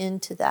tied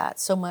into that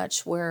so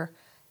much where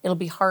it'll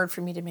be hard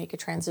for me to make a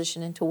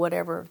transition into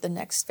whatever the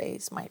next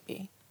phase might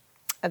be.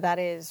 That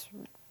is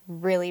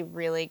really,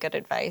 really good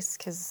advice,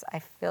 because I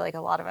feel like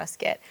a lot of us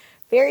get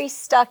very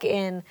stuck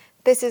in,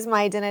 this is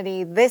my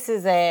identity, this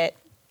is it,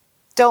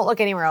 don't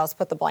look anywhere else,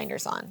 put the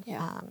blinders on.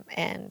 Yeah.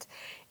 And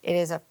it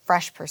is a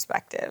fresh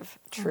perspective,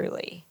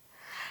 truly.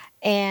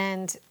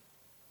 And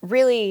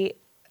really,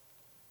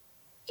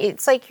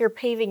 it's like you're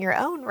paving your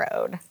own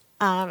road.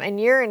 And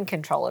you're in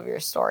control of your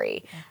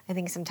story. I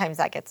think sometimes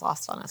that gets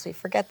lost on us. We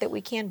forget that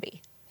we can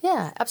be.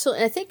 Yeah,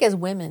 absolutely. And I think as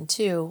women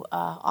too,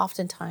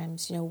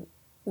 oftentimes,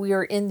 we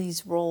are in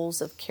these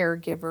roles of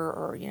caregiver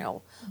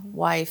or,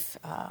 wife,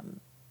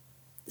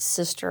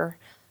 sister,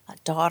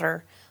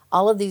 daughter,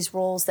 all of these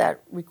roles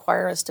that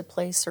require us to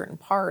play certain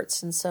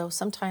parts. And so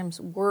sometimes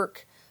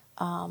work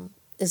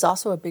is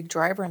also a big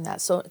driver in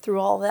that. So through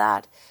all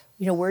that,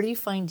 where do you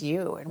find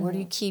you and where do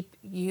you keep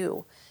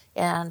you?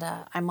 And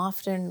I'm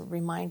often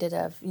reminded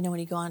of, when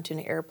you go onto an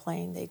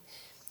airplane, they,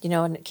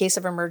 in case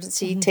of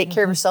emergency, take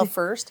care of yourself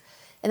first.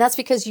 And that's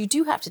because you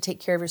do have to take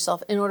care of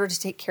yourself in order to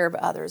take care of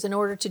others, in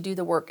order to do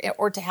the work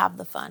or to have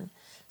the fun.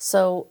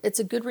 So it's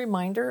a good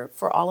reminder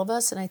for all of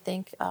us. And I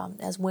think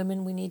as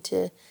women, we need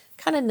to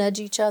kind of nudge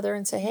each other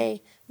and say,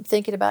 hey, I'm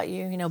thinking about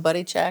you,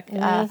 buddy check,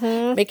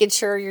 making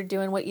sure you're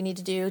doing what you need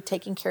to do,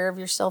 taking care of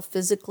yourself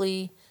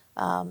physically,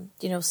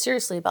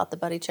 seriously about the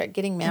buddy check.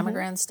 Getting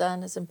mammograms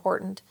done is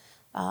important.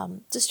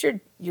 Just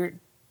your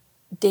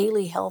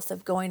daily health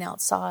of going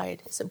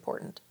outside is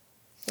important.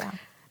 Yeah.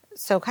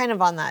 So kind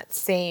of on that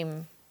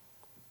same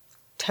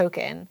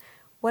token,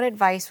 what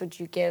advice would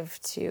you give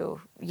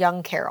to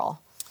young Carole,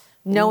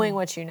 knowing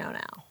what you know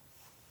now?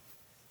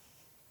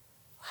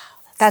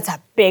 Wow, that's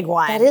a big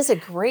one. That is a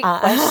great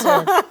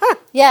question.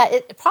 Yeah,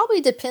 it probably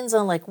depends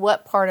on like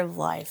what part of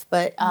life,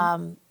 but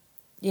and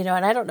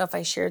I don't know if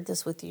I shared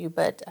this with you,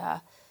 but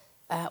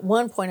at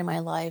one point in my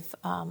life,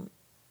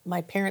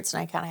 my parents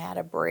and I kind of had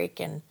a break,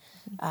 and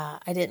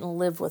I didn't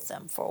live with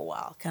them for a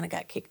while. Kind of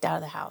got kicked out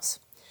of the house.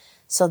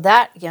 So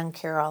that young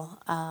Carole,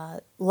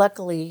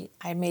 luckily,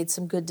 I made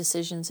some good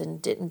decisions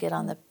and didn't get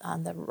on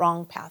the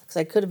wrong path because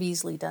I could have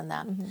easily done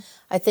that.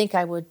 I think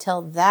I would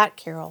tell that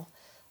Carole,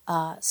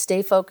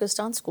 stay focused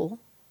on school,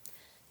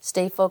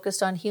 stay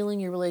focused on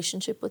healing your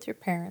relationship with your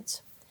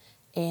parents,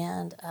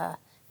 and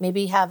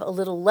maybe have a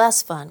little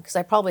less fun because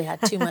I probably had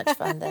too much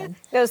fun then.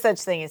 No such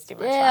thing as too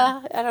much fun.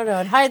 Yeah, I don't know.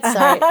 In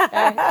hindsight,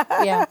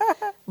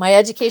 my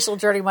educational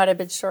journey might have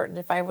been shortened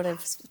if I would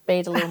have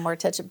paid a little more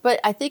attention. But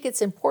I think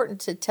it's important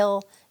to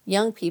tell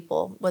young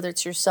people, whether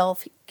it's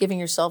yourself, giving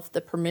yourself the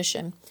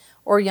permission,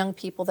 or young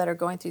people that are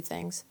going through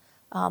things,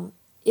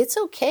 it's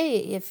okay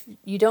if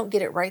you don't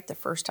get it right the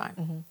first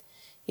time.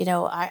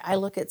 I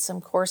look at some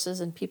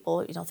courses and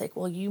people, think,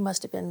 well, you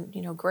must have been,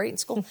 great in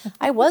school.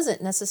 I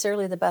wasn't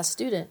necessarily the best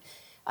student.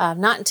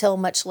 Not until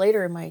much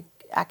later in my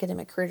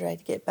academic career did I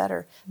get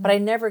better. But I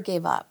never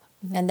gave up.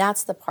 And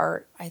that's the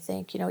part, I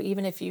think,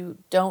 even if you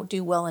don't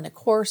do well in a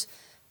course,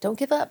 don't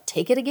give up.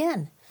 Take it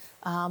again.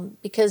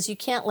 Because you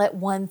can't let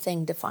one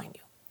thing define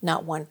you.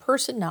 Not one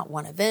person, not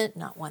one event,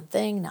 not one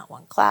thing, not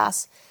one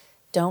class.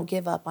 Don't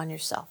give up on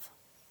yourself.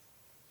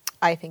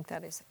 I think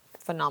that is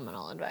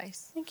phenomenal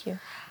advice. Thank you.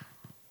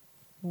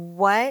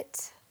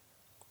 What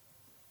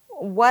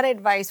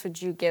advice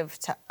would you give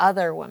to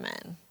other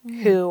women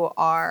who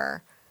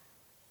are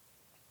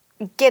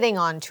getting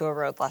onto a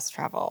road less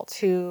traveled,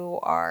 who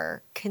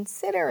are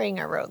considering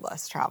a road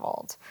less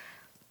traveled?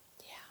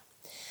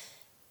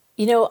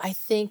 Yeah. I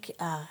think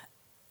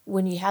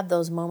when you have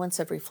those moments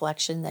of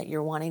reflection that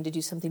you're wanting to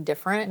do something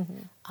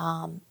different,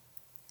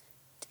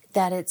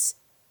 that it's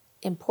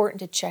important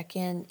to check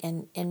in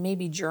and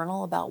maybe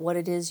journal about what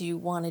it is you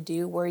want to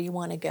do, where you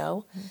want to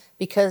go.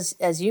 Because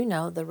as you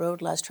know, the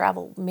road less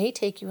traveled may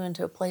take you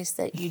into a place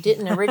that you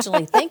didn't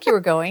originally think you were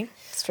going.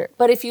 It's true.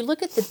 But if you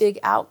look at the big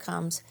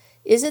outcomes,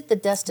 is it the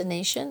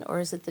destination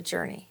or is it the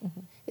journey?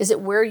 Is it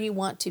where you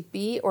want to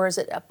be or is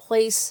it a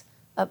place,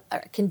 a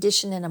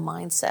condition and a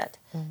mindset?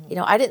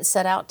 I didn't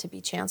set out to be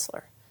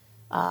chancellor.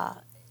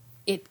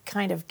 It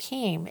kind of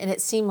came and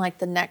it seemed like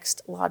the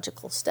next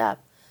logical step.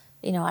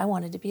 I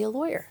wanted to be a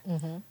lawyer.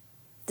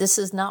 This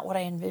is not what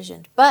I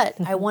envisioned, but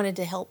I wanted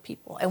to help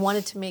people. I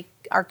wanted to make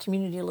our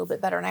community a little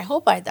bit better, and I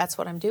hope that's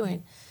what I'm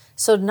doing.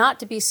 So not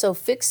to be so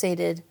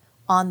fixated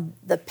on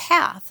the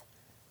path,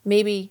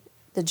 maybe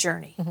the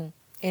journey.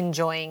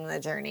 Enjoying the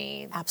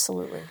journey.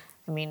 Absolutely.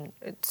 I mean,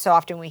 so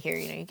often we hear,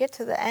 you get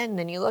to the end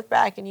and you look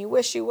back and you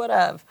wish you would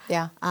have.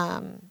 Yeah.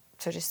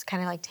 So just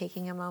kind of like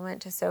taking a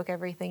moment to soak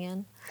everything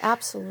in.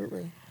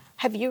 Absolutely.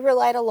 Have you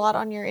relied a lot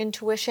on your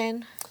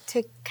intuition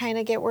to kind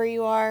of get where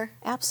you are?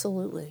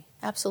 Absolutely.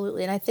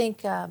 Absolutely. And I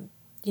think,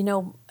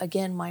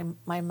 again,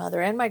 my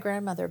mother and my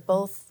grandmother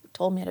both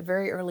told me at a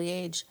very early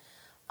age,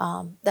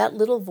 that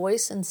little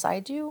voice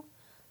inside you,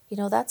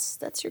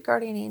 that's your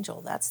guardian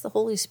angel. That's the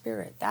Holy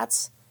Spirit.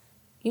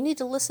 You need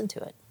to listen to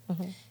it.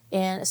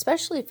 And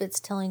especially if it's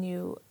telling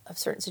you of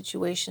certain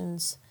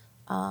situations,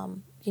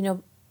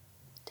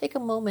 take a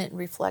moment and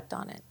reflect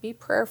on it. Be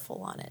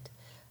prayerful on it.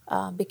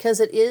 Because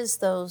it is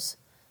those,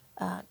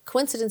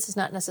 coincidence is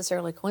not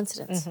necessarily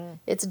coincidence.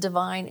 It's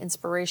divine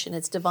inspiration.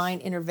 It's divine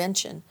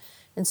intervention.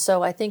 And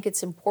so I think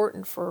it's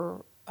important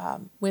for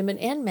women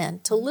and men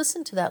to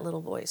listen to that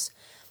little voice.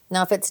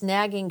 Now, if it's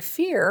nagging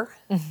fear,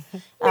 maybe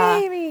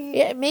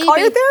call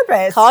your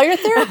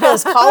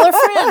therapist. Call a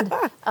friend.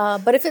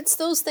 But if it's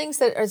those things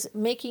that are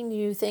making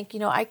you think,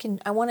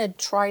 I want to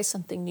try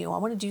something new. I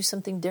want to do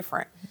something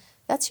different.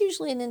 That's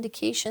usually an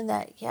indication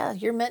that,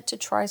 you're meant to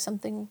try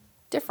something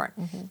different.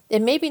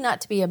 And maybe not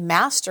to be a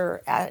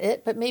master at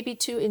it, but maybe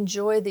to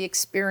enjoy the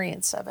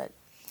experience of it.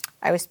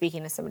 I was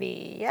speaking to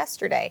somebody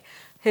yesterday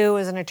who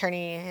was an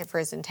attorney for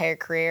his entire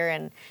career,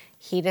 and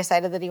he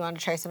decided that he wanted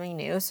to try something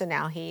new. So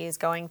now he's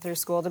going through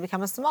school to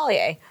become a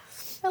sommelier.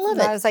 I love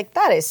it. I was like,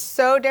 that is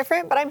so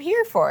different, but I'm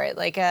here for it.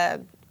 Like,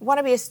 want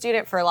to be a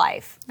student for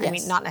life. Yes. I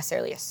mean, not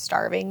necessarily a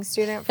starving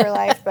student for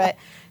life, but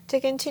to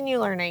continue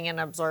learning and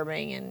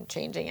absorbing and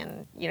changing,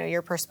 and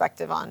your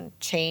perspective on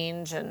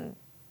change and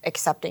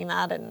accepting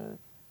that, and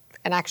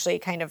actually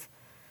kind of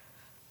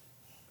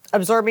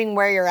absorbing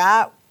where you're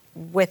at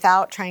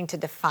without trying to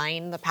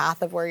define the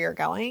path of where you're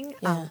going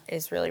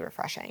is really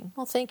refreshing.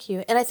 Well, thank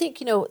you. And I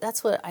think,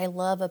 that's what I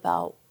love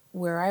about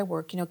where I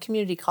work.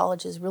 Community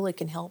colleges really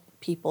can help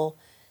people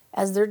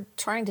as they're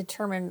trying to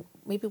determine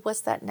maybe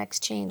what's that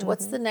next change,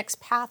 what's the next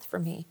path for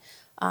me.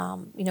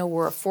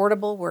 We're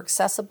affordable, we're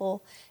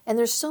accessible, and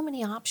there's so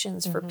many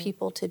options for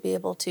people to be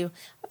able to.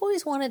 I've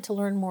always wanted to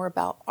learn more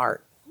about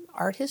art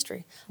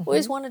history. I've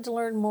always wanted to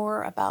learn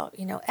more about,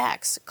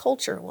 X,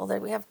 culture. Well,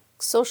 we have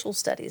social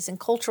studies and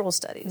cultural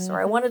studies,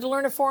 or I wanted to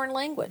learn a foreign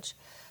language.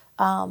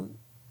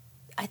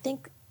 I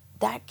think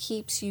that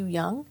keeps you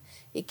young.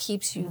 It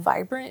keeps you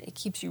vibrant. It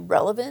keeps you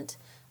relevant.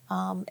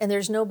 And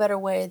there's no better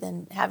way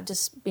than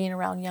just being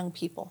around young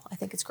people. I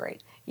think it's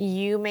great.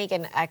 You make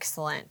an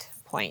excellent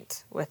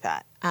point with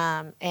that.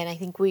 And I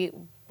think we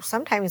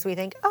sometimes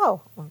think,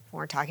 oh, when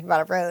we're talking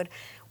about a road,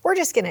 we're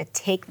just going to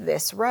take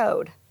this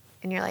road.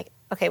 And you're like,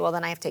 okay, well,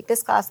 then I have to take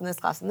this class and this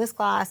class and this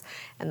class,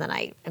 and then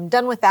I am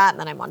done with that, and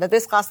then I'm on to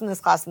this class and this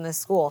class in this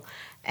school.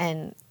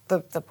 And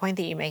the point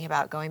that you make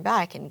about going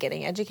back and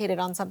getting educated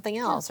on something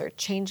else or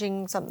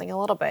changing something a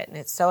little bit, and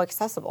it's so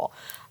accessible.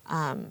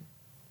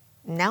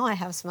 Now I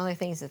have some other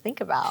things to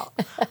think about.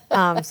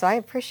 So I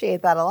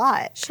appreciate that a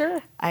lot.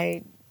 Sure.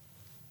 I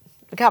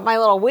got my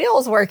little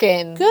wheels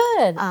working.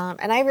 Good.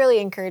 And I really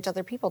encourage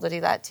other people to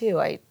do that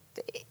too.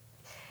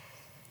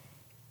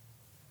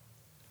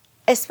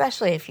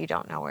 Especially if you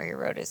don't know where your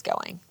road is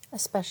going.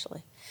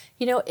 Especially.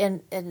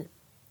 And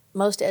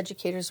most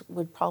educators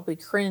would probably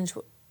cringe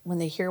when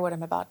they hear what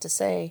I'm about to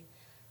say.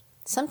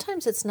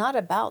 Sometimes it's not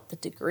about the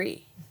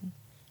degree.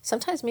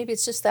 Sometimes maybe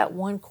it's just that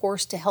one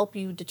course to help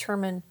you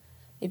determine,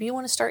 maybe you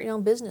want to start your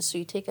own business, so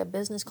you take a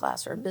business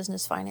class or a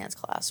business finance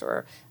class,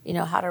 or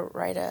how to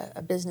write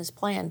a business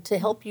plan to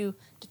help you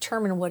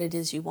determine what it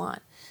is you want.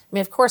 I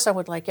mean, of course, I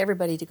would like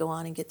everybody to go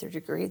on and get their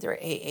degree, their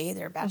AA,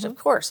 their bachelor, of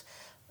course.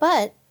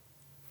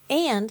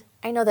 And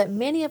I know that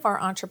many of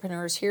our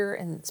entrepreneurs here,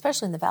 and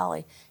especially in the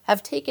Valley,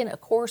 have taken a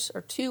course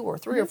or two or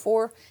three or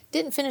four,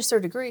 didn't finish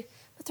their degree,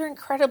 but they're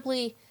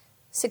incredibly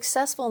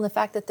successful in the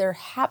fact that they're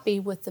happy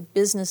with the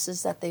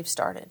businesses that they've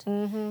started.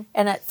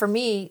 And for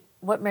me,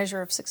 what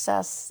measure of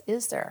success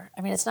is there?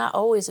 I mean, it's not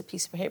always a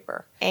piece of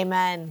paper.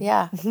 Amen.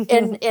 Yeah.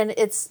 and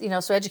it's,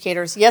 so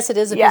educators, yes, it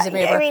is a piece of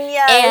paper. I mean,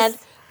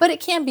 yes. But it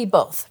can be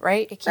both,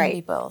 right? It can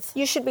be both.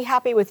 You should be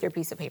happy with your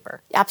piece of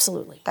paper.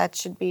 Absolutely. That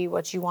should be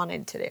what you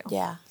wanted to do.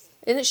 Yeah.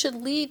 And it should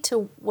lead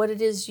to what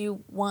it is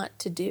you want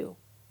to do.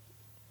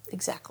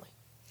 Exactly.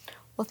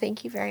 Well,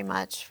 thank you very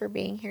much for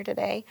being here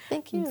today.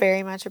 Thank you.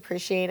 Very much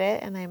appreciate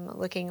it. And I'm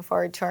looking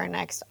forward to our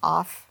next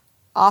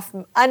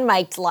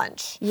unmiked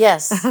lunch.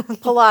 Yes.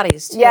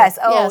 Pilates, too. Yes.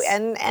 Oh,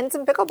 yes. And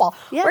some pickleball.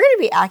 Yeah. We're going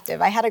to be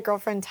active. I had a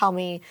girlfriend tell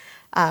me,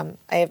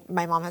 my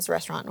mom has a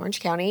restaurant in Orange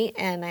County,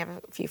 and I have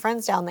a few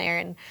friends down there,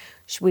 and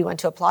we went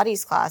to a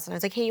Pilates class, and I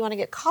was like, hey, you want to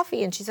get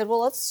coffee? And she said, well,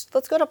 let's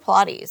go to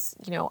Pilates.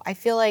 I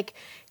feel like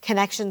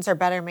connections are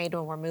better made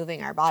when we're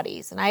moving our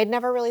bodies. And I had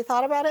never really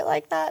thought about it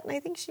like that, and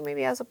I think she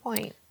maybe has a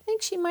point. I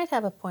think she might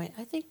have a point.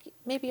 I think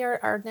maybe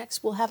our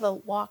next we'll have a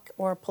walk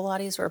or a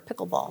Pilates or a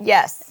pickleball.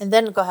 Yes. And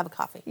then go have a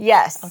coffee.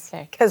 Yes.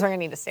 Okay. Because we're going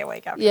to need to stay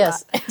awake after that.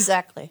 Yes,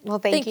 exactly. Well,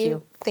 thank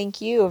you.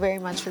 Thank you very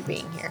much for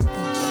being here.